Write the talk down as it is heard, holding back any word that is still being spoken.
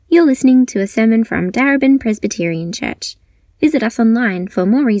You're listening to a sermon from Darebin Presbyterian Church. Visit us online for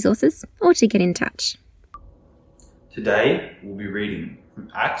more resources or to get in touch. Today we'll be reading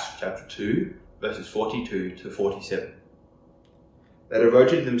from Acts chapter 2, verses 42 to 47. They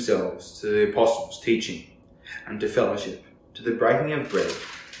devoted themselves to the apostles' teaching and to fellowship, to the breaking of bread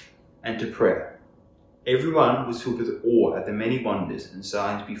and to prayer. Everyone was filled with awe at the many wonders and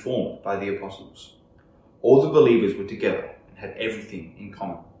signs performed by the apostles. All the believers were together and had everything in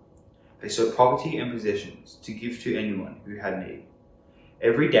common. They sold property and possessions to give to anyone who had need.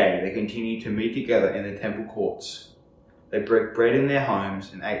 Every day they continued to meet together in the temple courts. They broke bread in their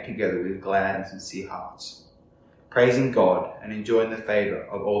homes and ate together with glad and sincere hearts, praising God and enjoying the favour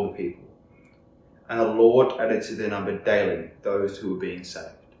of all the people. And the Lord added to their number daily those who were being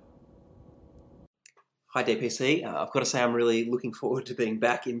saved. Hi DPC, I've got to say I'm really looking forward to being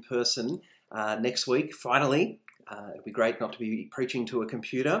back in person next week, finally. It'll be great not to be preaching to a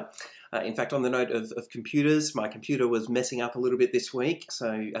computer. In fact, on the note of computers, my computer was messing up a little bit this week.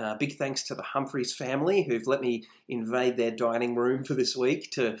 So big thanks to the Humphreys family who've let me invade their dining room for this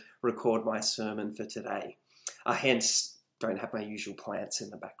week to record my sermon for today. Hence, don't have my usual plants in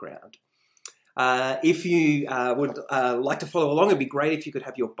the background. If you would like to follow along, it'd be great if you could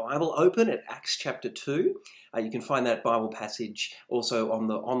have your Bible open at Acts chapter 2. You can find that Bible passage also on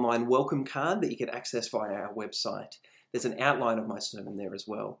the online welcome card that you can access via our website. There's an outline of my sermon there as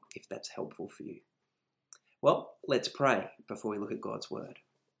well, if that's helpful for you. Well, let's pray before we look at God's word.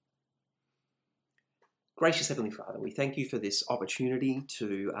 Gracious Heavenly Father, we thank you for this opportunity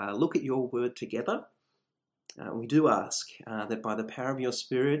to look at your word together. We do ask that by the power of your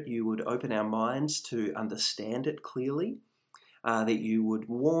Spirit, you would open our minds to understand it clearly, that you would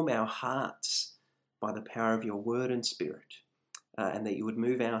warm our hearts by the power of your word and Spirit, and that you would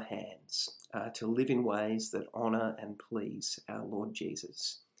move our hands to live in ways that honour and please our Lord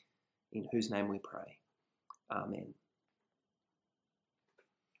Jesus, in whose name we pray. Amen.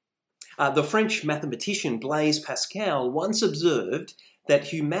 The French mathematician Blaise Pascal once observed that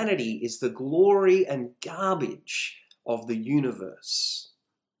humanity is the glory and garbage of the universe.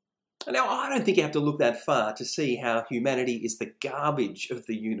 Now, I don't think you have to look that far to see how humanity is the garbage of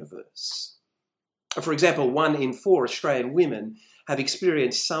the universe. For example, 1 in 4 Australian women have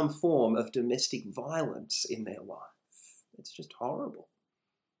experienced some form of domestic violence in their life. It's just horrible.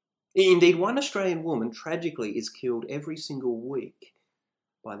 Indeed, 1 Australian woman tragically is killed every single week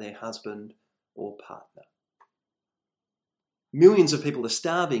by their husband or partner. Millions of people are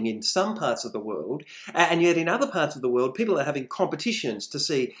starving in some parts of the world, and yet in other parts of the world, people are having competitions to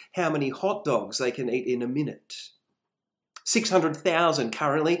see how many hot dogs they can eat in a minute. 600,000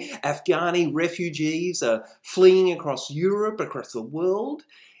 currently Afghani refugees are fleeing across Europe, across the world,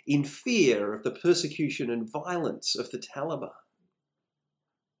 in fear of the persecution and violence of the Taliban.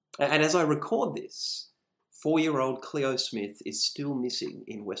 And as I record this, 4-year-old Cleo Smith is still missing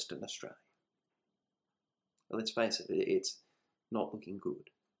in Western Australia. Well, let's face it, it's not looking good.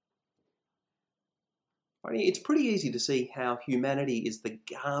 It's pretty easy to see how humanity is the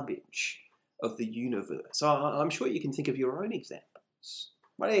garbage of the universe. I'm sure you can think of your own examples.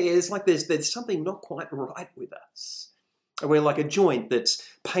 It's like there's something not quite right with us. We're like a joint that's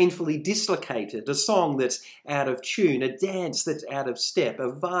painfully dislocated, a song that's out of tune, a dance that's out of step,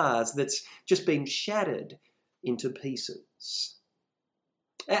 a vase that's just been shattered into pieces.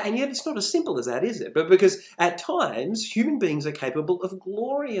 And yet it's not as simple as that, is it? But because at times human beings are capable of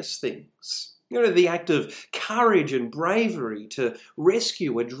glorious things. You know, the act of courage and bravery to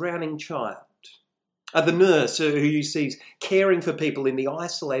rescue a drowning child. The nurse who you see caring for people in the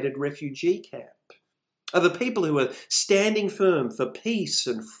isolated refugee camp. The people who are standing firm for peace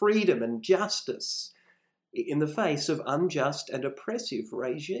and freedom and justice in the face of unjust and oppressive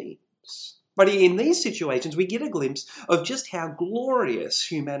regimes. But in these situations, we get a glimpse of just how glorious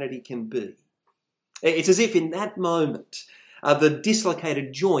humanity can be. It's as if in that moment, the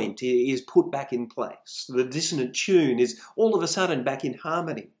dislocated joint is put back in place. The dissonant tune is all of a sudden back in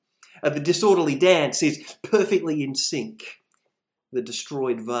harmony. The disorderly dance is perfectly in sync. The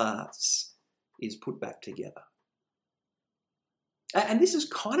destroyed vase is put back together. And this is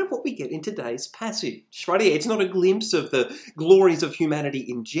kind of what we get in today's passage, right? It's not a glimpse of the glories of humanity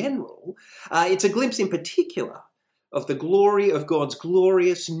in general. It's a glimpse in particular of the glory of God's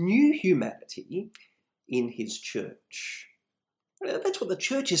glorious new humanity in his church. That's what the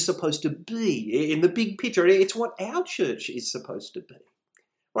church is supposed to be in the big picture. It's what our church is supposed to be.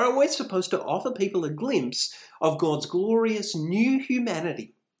 Right? We're supposed to offer people a glimpse of God's glorious new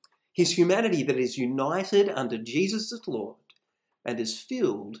humanity, his humanity that is united under Jesus as Lord and is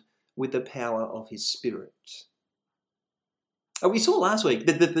filled with the power of his Spirit. We saw last week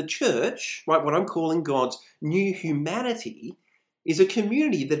that the church, right, what I'm calling God's new humanity, is a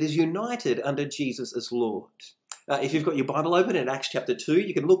community that is united under Jesus as Lord. If you've got your Bible open in Acts chapter 2,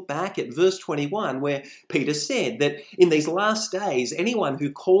 you can look back at verse 21 where Peter said that in these last days, anyone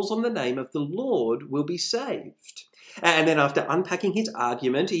who calls on the name of the Lord will be saved. And then after unpacking his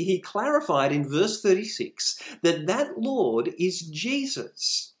argument, he clarified in verse 36 that Lord is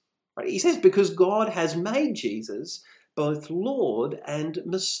Jesus. Right? He says, because God has made Jesus both Lord and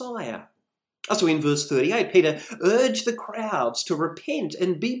Messiah. So in verse 38, Peter urged the crowds to repent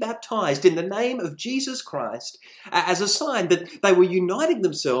and be baptized in the name of Jesus Christ as a sign that they were uniting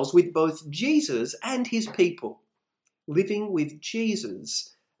themselves with both Jesus and his people, living with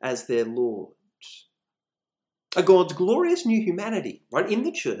Jesus as their Lord. God's glorious new humanity, right, in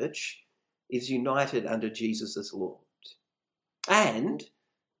the church is united under Jesus as Lord. And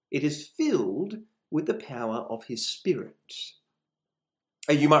it is filled with the power of his Spirit.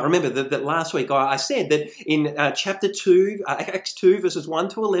 You might remember that last week I said that in chapter 2, Acts 2, verses 1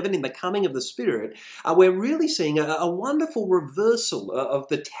 to 11, in the coming of the Spirit, we're really seeing a wonderful reversal of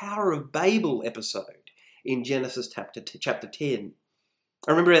the Tower of Babel episode in Genesis chapter 10.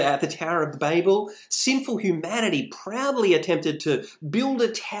 I remember at the Tower of Babel, sinful humanity proudly attempted to build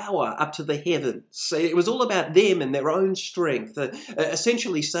a tower up to the heavens. It was all about them and their own strength,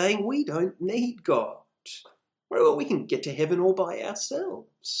 essentially saying, we don't need God. Well, we can get to heaven all by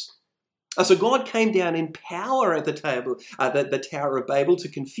ourselves. So God came down in power at the Tower of Babel to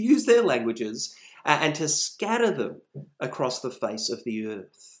confuse their languages and to scatter them across the face of the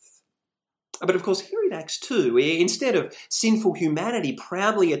earth. But of course, here in Acts 2, instead of sinful humanity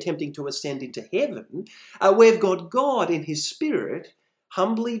proudly attempting to ascend into heaven, we've got God in his Spirit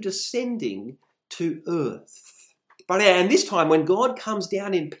humbly descending to earth. And this time, when God comes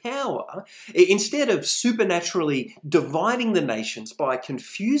down in power, instead of supernaturally dividing the nations by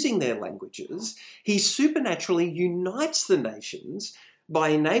confusing their languages, he supernaturally unites the nations by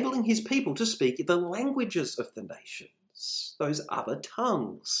enabling his people to speak the languages of the nations, those other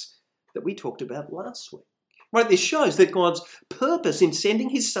tongues that we talked about last week. Right, this shows that God's purpose in sending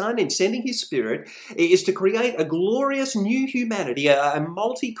his Son, in sending his Spirit, is to create a glorious new humanity, a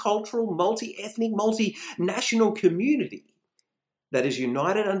multicultural, multi-ethnic, multinational community that is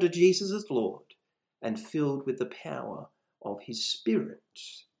united under Jesus as Lord and filled with the power of his Spirit.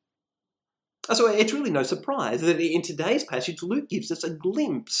 So it's really no surprise that in today's passage, Luke gives us a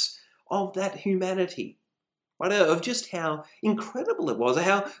glimpse of that humanity, right, of just how incredible it was,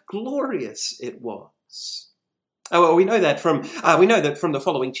 how glorious it was. Oh, well, we know that from the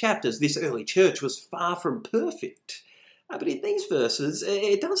following chapters. This early church was far from perfect, but in these verses,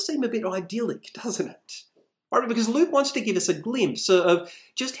 it does seem a bit idyllic, doesn't it? Right, because Luke wants to give us a glimpse of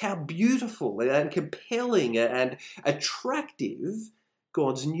just how beautiful and compelling and attractive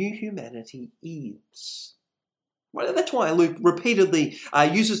God's new humanity is. Well, that's why Luke repeatedly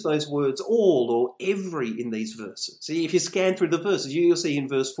uses those words all or every in these verses. If you scan through the verses, you'll see in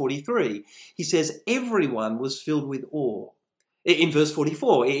verse 43, he says, everyone was filled with awe. In verse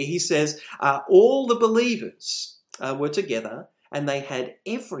 44, he says, all the believers were together and they had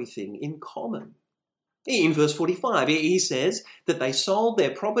everything in common. In verse 45, he says that they sold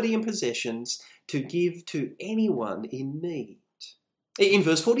their property and possessions to give to anyone in need. In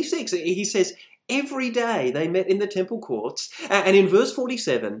verse 46, he says, every day they met in the temple courts. And in verse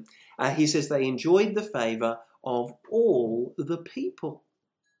 47, he says they enjoyed the favour of all the people.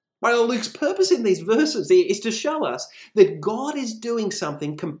 Well, Luke's purpose in these verses is to show us that God is doing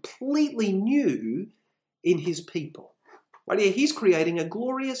something completely new in his people. Right? He's creating a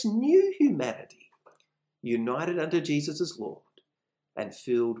glorious new humanity, united under Jesus as Lord and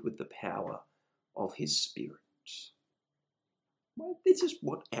filled with the power of his Spirit. Well, this is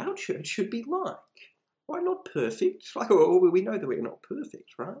what our church should be like. Why not perfect? We know that we're not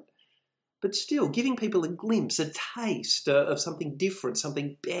perfect, right? But still, giving people a glimpse, a taste of something different,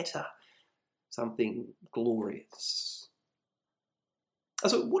 something better, something glorious.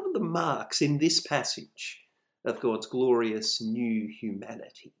 So what are the marks in this passage of God's glorious new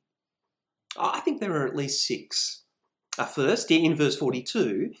humanity? I think there are at least 6. First, in verse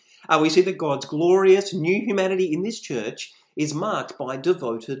 42, we see that God's glorious new humanity in this church is marked by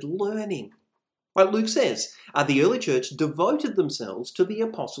devoted learning. Like Luke says, the early church devoted themselves to the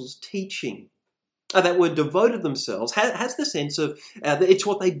apostles' teaching. That word devoted themselves has the sense of that it's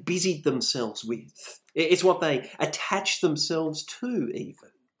what they busied themselves with. It's what they attached themselves to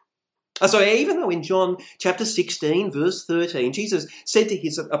even. So even though in John chapter 16, verse 13, Jesus said to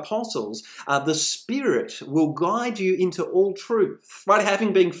his apostles, the Spirit will guide you into all truth, right?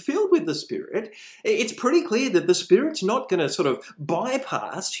 Having been filled with the Spirit, it's pretty clear that the Spirit's not going to sort of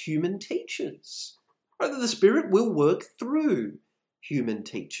bypass human teachers. Right? The Spirit will work through human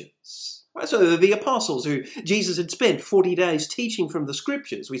teachers. Right? So the apostles who Jesus had spent 40 days teaching from the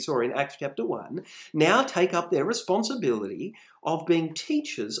Scriptures, we saw in Acts chapter 1, now take up their responsibility of being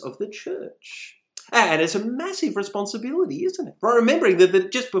teachers of the church. And it's a massive responsibility, isn't it? Right? Remembering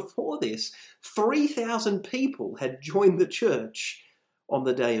that just before this, 3,000 people had joined the church on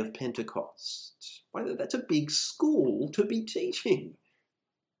the day of Pentecost. Right? That's a big school to be teaching.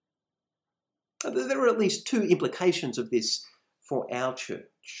 There are at least two implications of this for our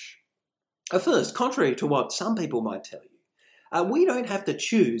church. First, contrary to what some people might tell you, we don't have to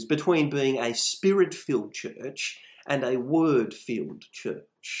choose between being a Spirit-filled church and a Word-filled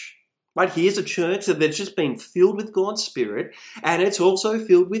church. Right, here's a church that's just been filled with God's Spirit, and it's also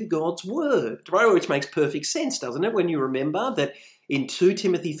filled with God's Word, right? Which makes perfect sense, doesn't it, when you remember that in 2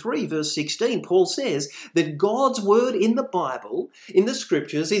 Timothy 3, verse 16, Paul says that God's Word in the Bible, in the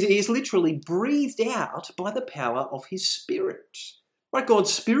Scriptures, is literally breathed out by the power of His Spirit. Right,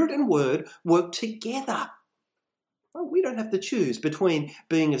 God's Spirit and Word work together. Well, we don't have to choose between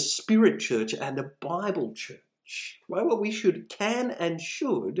being a Spirit church and a Bible church. Well, we can and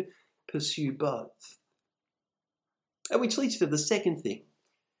should pursue both. Which leads to the second thing,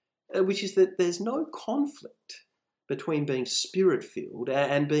 which is that there's no conflict between being Spirit-filled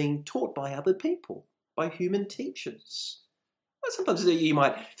and being taught by other people, by human teachers. Sometimes you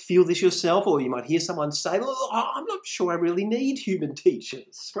might feel this yourself, or you might hear someone say, I'm not sure I really need human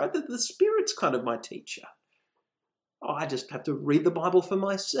teachers, right? The Spirit's kind of my teacher. I just have to read the Bible for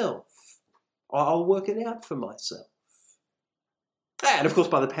myself. I'll work it out for myself. And of course,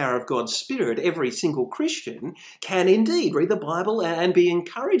 by the power of God's Spirit, every single Christian can indeed read the Bible and be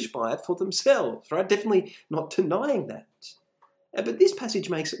encouraged by it for themselves, right? Definitely not denying that. But this passage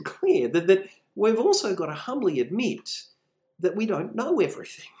makes it clear that we've also got to humbly admit that we don't know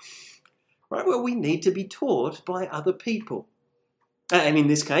everything, right? Well, we need to be taught by other people. And in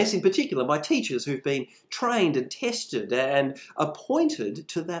this case, in particular, by teachers who've been trained and tested and appointed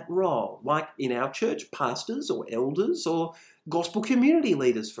to that role, like in our church, pastors or elders or gospel community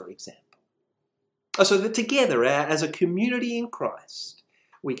leaders, for example. So that together, as a community in Christ,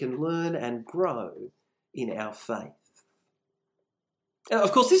 we can learn and grow in our faith.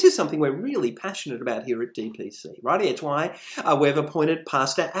 Of course, this is something we're really passionate about here at DPC, right? It's why we've appointed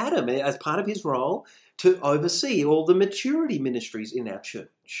Pastor Adam as part of his role to oversee all the maturity ministries in our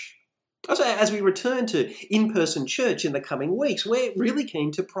church. So as we return to in-person church in the coming weeks, we're really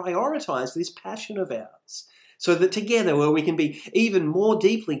keen to prioritise this passion of ours so that together we can be even more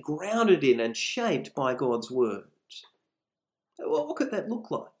deeply grounded in and shaped by God's Word. Well, what could that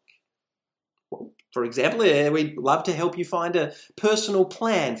look like? Well, for example, we'd love to help you find a personal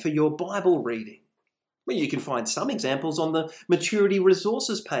plan for your Bible reading. Well, you can find some examples on the Maturity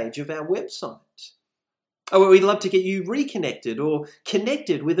Resources page of our website. We'd love to get you reconnected or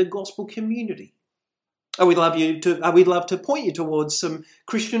connected with a gospel community. We'd love to point you towards some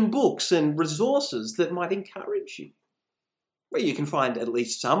Christian books and resources that might encourage you. Well, you can find at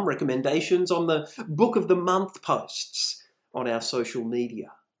least some recommendations on the Book of the Month posts on our social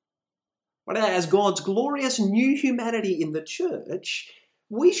media. But as God's glorious new humanity in the church,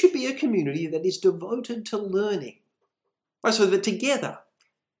 we should be a community that is devoted to learning, so that together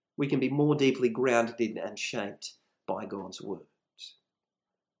we can be more deeply grounded in and shaped by God's Word.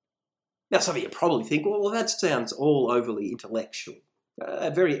 Now, some of you probably think, well, that sounds all overly intellectual,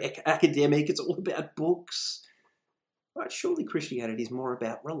 very academic, it's all about books. Right? Surely Christianity is more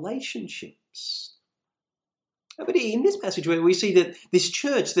about relationships. But in this passage where we see that this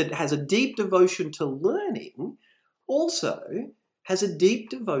church that has a deep devotion to learning also has a deep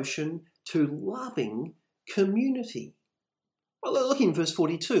devotion to loving community. Well, look in verse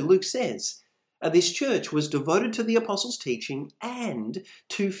 42, Luke says, this church was devoted to the apostles' teaching and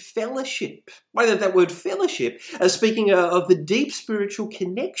to fellowship. That word fellowship, speaking of the deep spiritual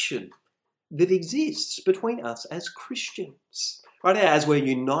connection that exists between us as Christians. Right, as we're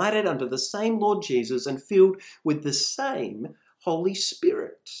united under the same Lord Jesus and filled with the same Holy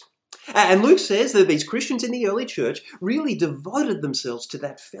Spirit. And Luke says that these Christians in the early church really devoted themselves to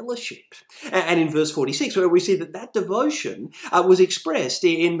that fellowship. And in verse 46, where we see that devotion was expressed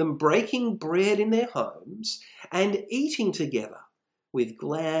in them breaking bread in their homes and eating together with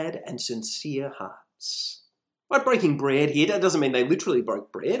glad and sincere hearts. Right, breaking bread here, that doesn't mean they literally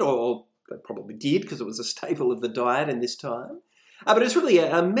broke bread, or they probably did because it was a staple of the diet in this time. But it's really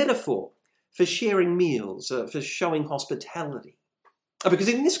a metaphor for sharing meals, for showing hospitality. Because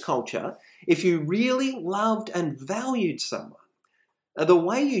in this culture, if you really loved and valued someone, the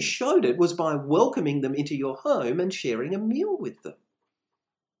way you showed it was by welcoming them into your home and sharing a meal with them.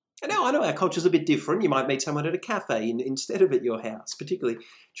 And now I know our culture's a bit different. You might meet someone at a cafe instead of at your house, particularly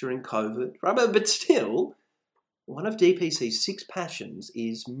during COVID. Right? But still, one of DPC's 6 passions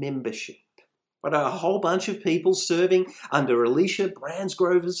is membership. But a whole bunch of people serving under Alicia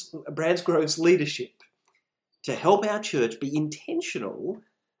Bransgrove's leadership to help our church be intentional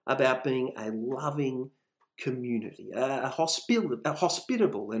about being a loving community, a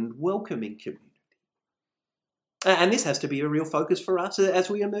hospitable and welcoming community. And this has to be a real focus for us as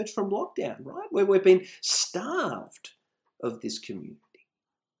we emerge from lockdown, right? Where we've been starved of this community.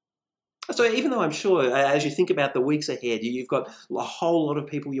 So even though I'm sure as you think about the weeks ahead, you've got a whole lot of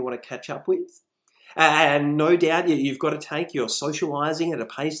people you want to catch up with, and no doubt you've got to take your socialising at a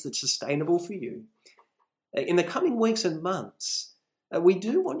pace that's sustainable for you. In the coming weeks and months, we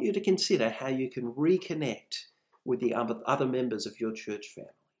do want you to consider how you can reconnect with the other members of your church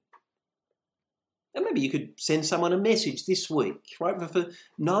family. And maybe you could send someone a message this week, right, for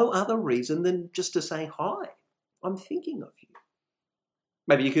no other reason than just to say, hi, I'm thinking of you.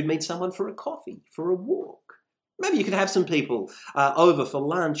 Maybe you could meet someone for a coffee, for a walk. Maybe you could have some people over for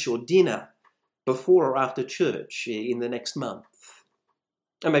lunch or dinner before or after church in the next month.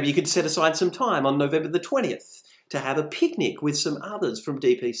 And maybe you could set aside some time on November the 20th to have a picnic with some others from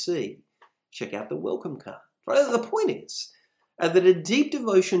DPC. Check out the welcome card. Right? The point is that a deep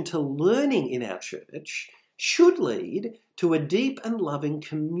devotion to learning in our church should lead to a deep and loving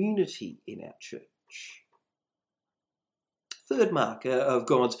community in our church. Third mark of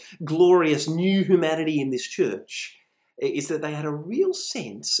God's glorious new humanity in this church is that they had a real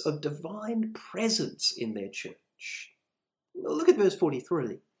sense of divine presence in their church. Look at verse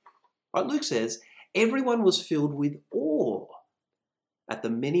 43. Right, Luke says, everyone was filled with awe at the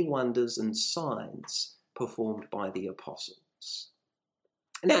many wonders and signs performed by the apostles.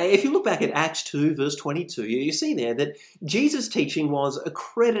 Now, if you look back at Acts 2, verse 22, you see there that Jesus' teaching was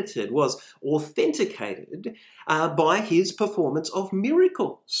accredited, was authenticated by his performance of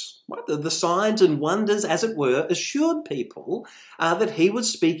miracles. Right? The signs and wonders, as it were, assured people that he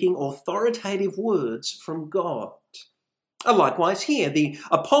was speaking authoritative words from God. Likewise here, the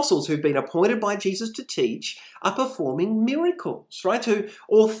apostles who've been appointed by Jesus to teach are performing miracles, right, to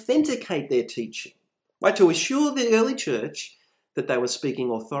authenticate their teaching, right, to assure the early church that they were speaking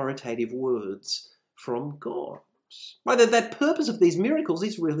authoritative words from God. Right, that purpose of these miracles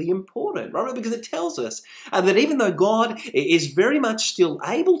is really important, right, because it tells us that even though God is very much still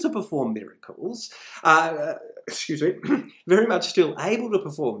able to perform miracles, very much still able to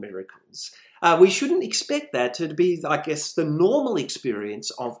perform miracles, we shouldn't expect that to be, I guess, the normal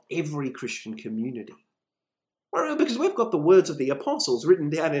experience of every Christian community. Right? Because we've got the words of the apostles written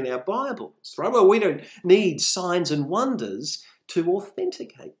down in our Bibles, right? Well, we don't need signs and wonders to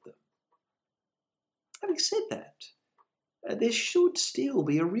authenticate them. Having said that, there should still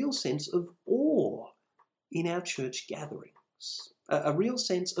be a real sense of awe in our church gatherings, a real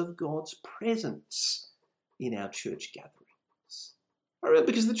sense of God's presence in our church gatherings.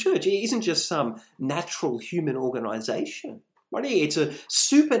 Because the church isn't just some natural human organisation. Right? It's a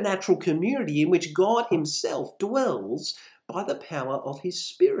supernatural community in which God himself dwells by the power of his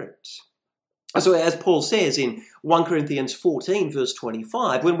Spirit. So as Paul says in 1 Corinthians 14, verse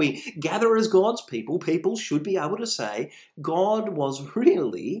 25, when we gather as God's people, people should be able to say, God was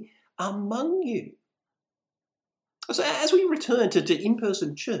really among you. So as we return to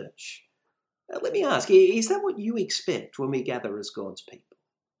in-person church, let me ask, is that what you expect when we gather as God's people?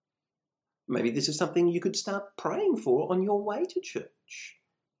 Maybe this is something you could start praying for on your way to church.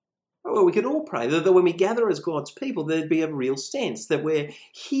 Well, we could all pray that when we gather as God's people, there'd be a real sense that we're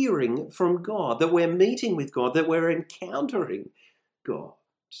hearing from God, that we're meeting with God, that we're encountering God.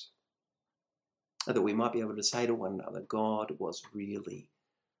 And that we might be able to say to one another, God was really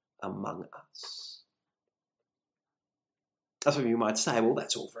among us. That's what you might say, well,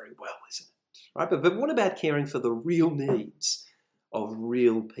 that's all very well, isn't it? Right? But what about caring for the real needs of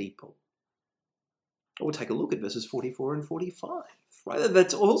real people? We'll take a look at verses 44 and 45. Right?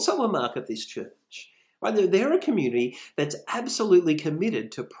 That's also a mark of this church. Right? They're a community that's absolutely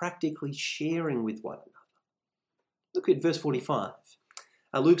committed to practically sharing with one another. Look at verse 45.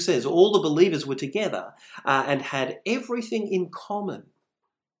 Luke says, all the believers were together and had everything in common.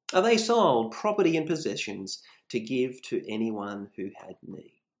 They sold property and possessions to give to anyone who had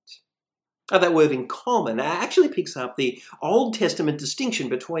need. That word in common actually picks up the Old Testament distinction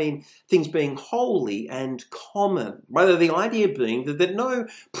between things being holy and common. Rather, the idea being that no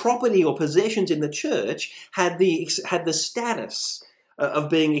property or possessions in the church had the status of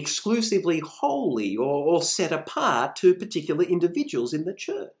being exclusively holy or set apart to particular individuals in the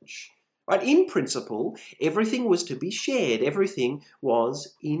church. Right? In principle, everything was to be shared. Everything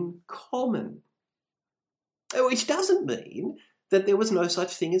was in common. Which doesn't mean that there was no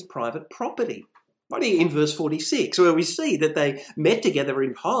such thing as private property. Right in verse 46, where we see that they met together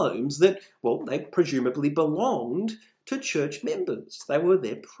in homes that, well, they presumably belonged to church members. They were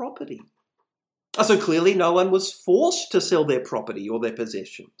their property. So clearly no one was forced to sell their property or their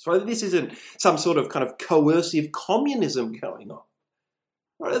possessions. Right? This isn't some sort of kind of coercive communism going on.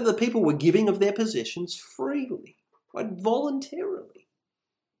 Right? The people were giving of their possessions freely, right? Voluntarily.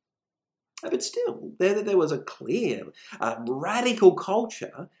 But still, there was a clear, radical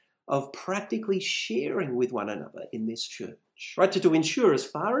culture of practically sharing with one another in this church, right? To ensure as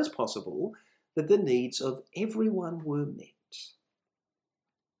far as possible that the needs of everyone were met.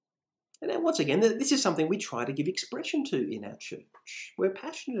 And now, once again, this is something we try to give expression to in our church. We're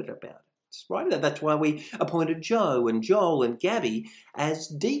passionate about it. Right? That's why we appointed Joe and Joel and Gabby as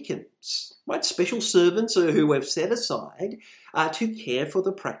deacons, right? Special servants who we've set aside to care for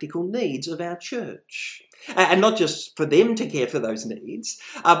the practical needs of our church. And not just for them to care for those needs,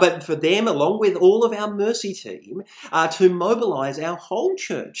 but for them, along with all of our mercy team, to mobilise our whole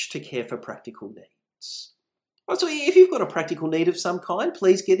church to care for practical needs. Right, so if you've got a practical need of some kind,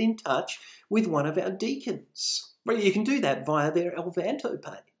 please get in touch with one of our deacons. Right, you can do that via their Elvanto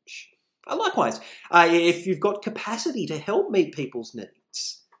page. Likewise, if you've got capacity to help meet people's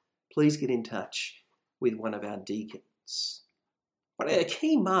needs, please get in touch with one of our deacons. But a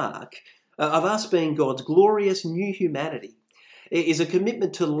key mark of us being God's glorious new humanity is a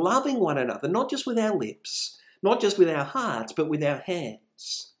commitment to loving one another, not just with our lips, not just with our hearts, but with our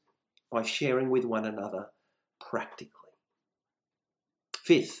hands, by sharing with one another practically.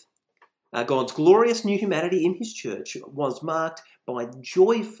 Fifth, God's glorious new humanity in his church was marked by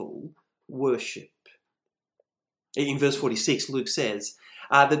joyful worship. In verse 46, Luke says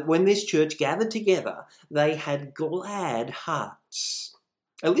that when this church gathered together, they had glad hearts,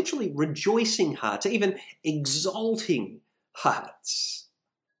 literally rejoicing hearts, even exulting hearts.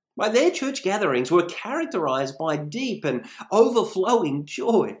 Their church gatherings were characterised by deep and overflowing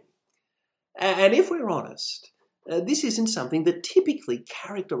joy. And if we're honest, this isn't something that typically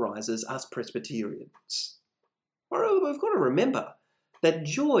characterises us Presbyterians. We've got to remember that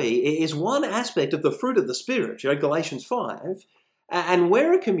joy is one aspect of the fruit of the Spirit, Galatians 5, and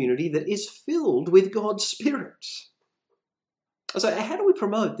we're a community that is filled with God's Spirit. So how do we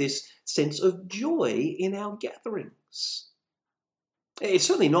promote this sense of joy in our gatherings? It's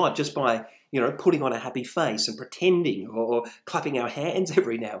certainly not just by, putting on a happy face and pretending or clapping our hands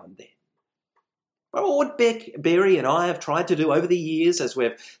every now and then. What Beck, Berry and I have tried to do over the years as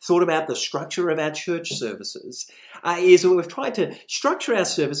we've thought about the structure of our church services is we've tried to structure our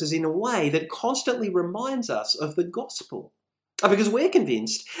services in a way that constantly reminds us of the gospel. Because we're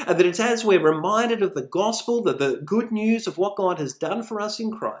convinced that it's as we're reminded of the gospel, the good news of what God has done for us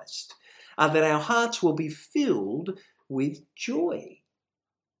in Christ, that our hearts will be filled with joy.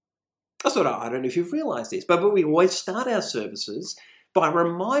 I don't know if you've realised this, but we always start our services by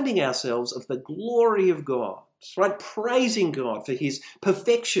reminding ourselves of the glory of God, right? Praising God for his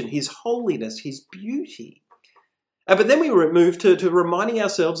perfection, his holiness, his beauty. But then we move to reminding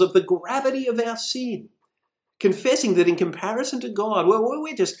ourselves of the gravity of our sin, confessing that in comparison to God,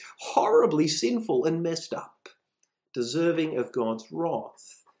 we're just horribly sinful and messed up, deserving of God's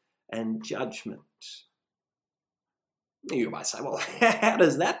wrath and judgment. You might say, well, how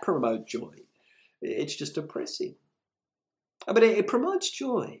does that promote joy? It's just depressing. But it promotes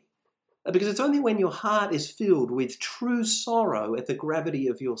joy because it's only when your heart is filled with true sorrow at the gravity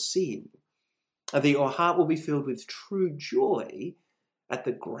of your sin that your heart will be filled with true joy at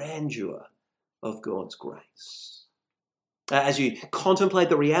the grandeur of God's grace. As you contemplate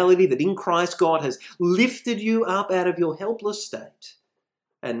the reality that in Christ God has lifted you up out of your helpless state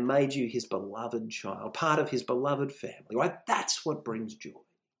and made you his beloved child, part of his beloved family, right? That's what brings joy.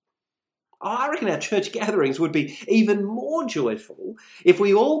 I reckon our church gatherings would be even more joyful if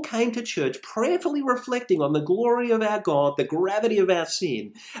we all came to church prayerfully reflecting on the glory of our God, the gravity of our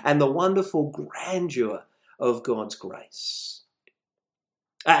sin, and the wonderful grandeur of God's grace.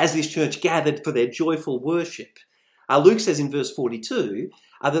 As this church gathered for their joyful worship, Luke says in verse 42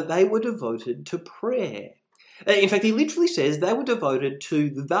 that they were devoted to prayer. In fact, he literally says they were devoted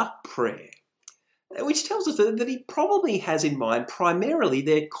to the prayer. which tells us that he probably has in mind primarily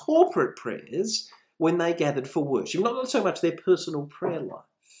their corporate prayers when they gathered for worship, not so much their personal prayer life.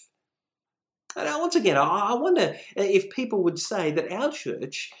 And once again, I wonder if people would say that our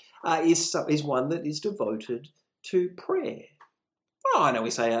church is one that is devoted to prayer. Well, I know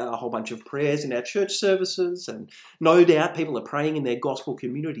we say a whole bunch of prayers in our church services, and no doubt people are praying in their gospel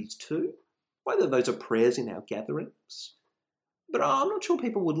communities too, whether those are prayers in our gatherings. But I'm not sure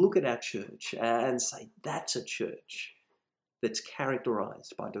people would look at our church and say that's a church that's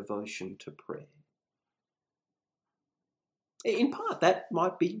characterised by devotion to prayer. In part, that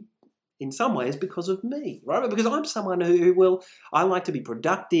might be, in some ways, because of me, right? Because I'm someone who I like to be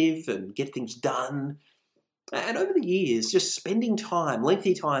productive and get things done. And over the years, just spending time,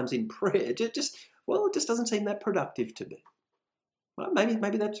 lengthy times in prayer, it just doesn't seem that productive to me. Well,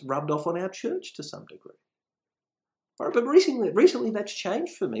 maybe that's rubbed off on our church to some degree. Right, but recently that's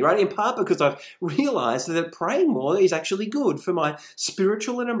changed for me, right? In part because I've realised that praying more is actually good for my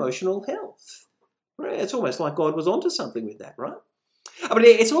spiritual and emotional health. Right? It's almost like God was onto something with that, right? But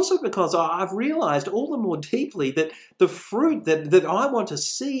it's also because I've realised all the more deeply that the fruit that I want to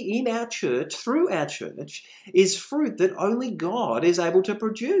see in our church, through our church, is fruit that only God is able to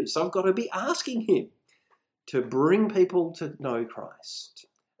produce. I've got to be asking Him to bring people to know Christ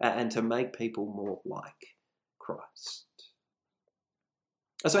and to make people more like Christ.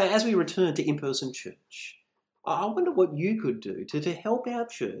 So as we return to in-person church, I wonder what you could do to help our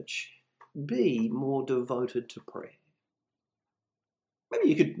church be more devoted to prayer. Maybe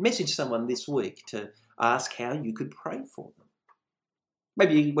you could message someone this week to ask how you could pray for them.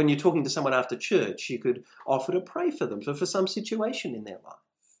 Maybe when you're talking to someone after church, you could offer to pray for them for some situation in their life.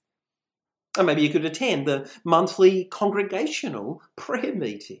 And maybe you could attend the monthly congregational prayer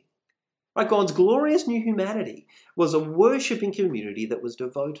meeting. Right, God's glorious new humanity was a worshipping community that was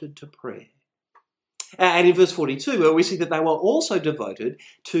devoted to prayer. And in verse 42, we see that they were also devoted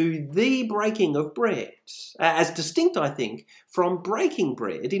to the breaking of bread, as distinct, I think, from breaking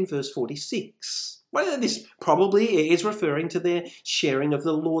bread in verse 46. Well, this probably is referring to their sharing of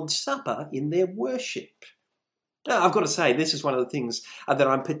the Lord's Supper in their worship. Now, I've got to say, this is one of the things that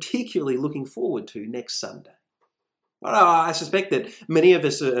I'm particularly looking forward to next Sunday. Well, I suspect that many of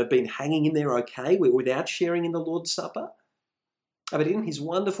us have been hanging in there okay without sharing in the Lord's Supper. But in His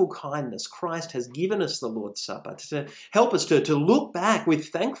wonderful kindness, Christ has given us the Lord's Supper to help us to look back with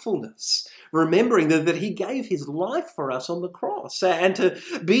thankfulness, remembering that He gave His life for us on the cross, and to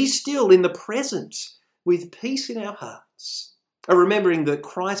be still in the present with peace in our hearts, remembering that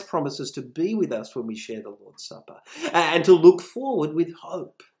Christ promises to be with us when we share the Lord's Supper, and to look forward with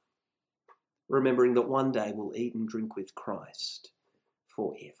hope, remembering that one day we'll eat and drink with Christ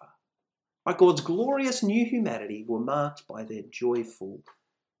forever. Like God's glorious new humanity were marked by their joyful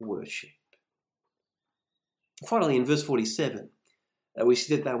worship. Finally, in verse 47, we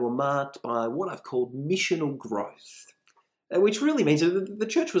see that they were marked by what I've called missional growth, which really means that the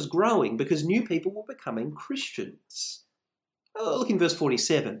church was growing because new people were becoming Christians. Look in verse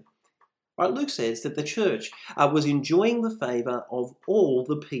 47. Right, Luke says that the church was enjoying the favour of all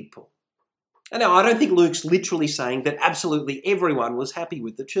the people. And now, I don't think Luke's literally saying that absolutely everyone was happy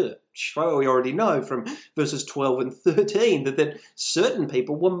with the church. Well, we already know from verses 12 and 13 that certain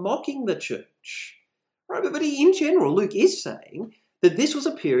people were mocking the church. Right? But in general, Luke is saying that this was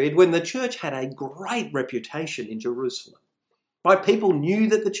a period when the church had a great reputation in Jerusalem. Right? People knew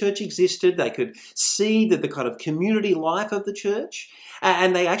that the church existed. They could see that the kind of community life of the church,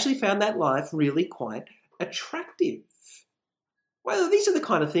 and they actually found that life really quite attractive. Well, these are the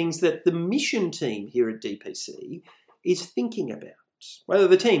kind of things that the mission team here at DPC is thinking about. Well,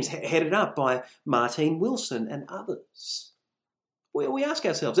 the team's headed up by Martine Wilson and others. We ask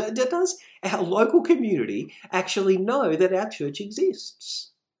ourselves, does our local community actually know that our church exists?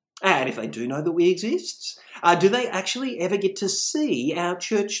 And if they do know that we exist, do they actually ever get to see our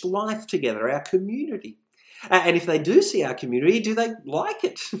church life together, our community? And if they do see our community, do they like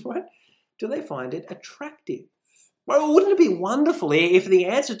it? Right? Do they find it attractive? Well, wouldn't it be wonderful if the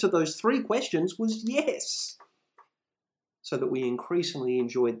answer to those three questions was yes, so that we increasingly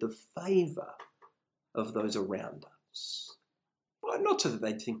enjoyed the favour of those around us? Well, not so that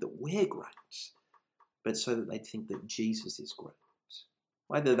they'd think that we're great, but so that they'd think that Jesus is great.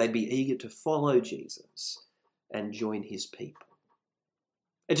 Whether they'd be eager to follow Jesus and join His people.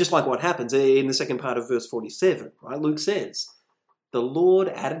 And just like what happens in the second part of verse 47, right? Luke says, the Lord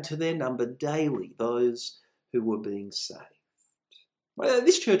added to their number daily those who were being saved. Well,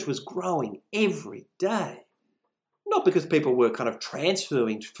 this church was growing every day. Not because people were kind of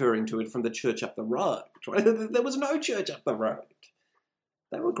transferring to it from the church up the road. Right? There was no church up the road.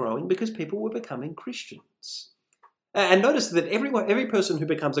 They were growing because people were becoming Christians. And notice that every person who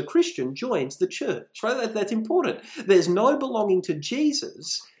becomes a Christian joins the church, right? That's important. There's no belonging to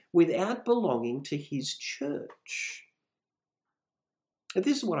Jesus without belonging to his church. And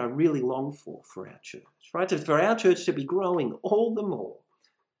this is what I really long for our church, right? For our church to be growing all the more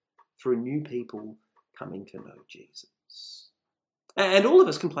through new people coming to know Jesus. And all of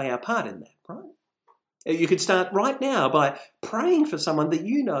us can play our part in that, right? You could start right now by praying for someone that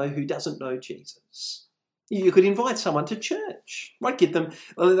you know who doesn't know Jesus. You could invite someone to church, right?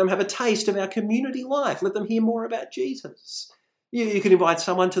 Let them have a taste of our community life. Let them hear more about Jesus. You could invite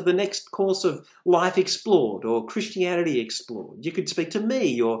someone to the next course of Life Explored or Christianity Explored. You could speak to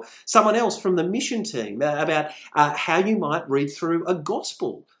me or someone else from the mission team about how you might read through a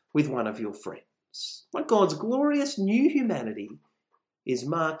gospel with one of your friends. Like God's glorious new humanity is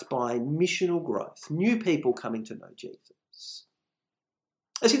marked by missional growth, new people coming to know Jesus.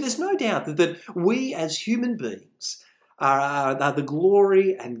 I see, there's no doubt that we as human beings are the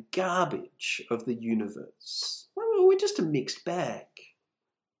glory and garbage of the universe. We're just a mixed bag.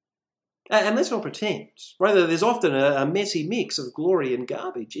 And let's not pretend. Rather, there's often a messy mix of glory and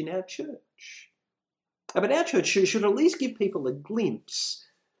garbage in our church. But our church should at least give people a glimpse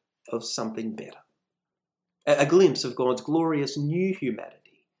of something better. A glimpse of God's glorious new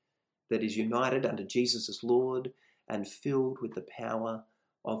humanity that is united under Jesus as Lord and filled with the power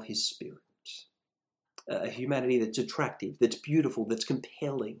of his Spirit. A humanity that's attractive, that's beautiful, that's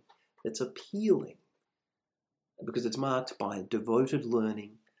compelling, that's appealing, because it's marked by devoted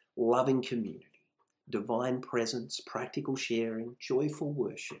learning, loving community, divine presence, practical sharing, joyful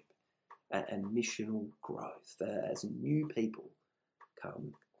worship, and missional growth as new people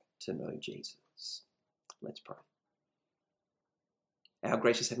come to know Jesus. Let's pray. Our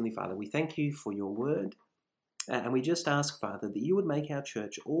gracious Heavenly Father, we thank you for your word, and we just ask, Father, that you would make our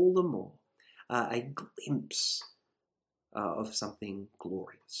church all the more a glimpse of something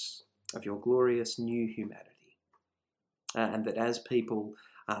glorious, of your glorious new humanity. And that as people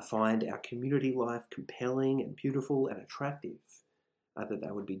find our community life compelling and beautiful and attractive, that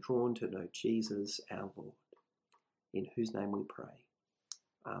they would be drawn to know Jesus, our Lord, in whose name we pray.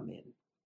 Amen.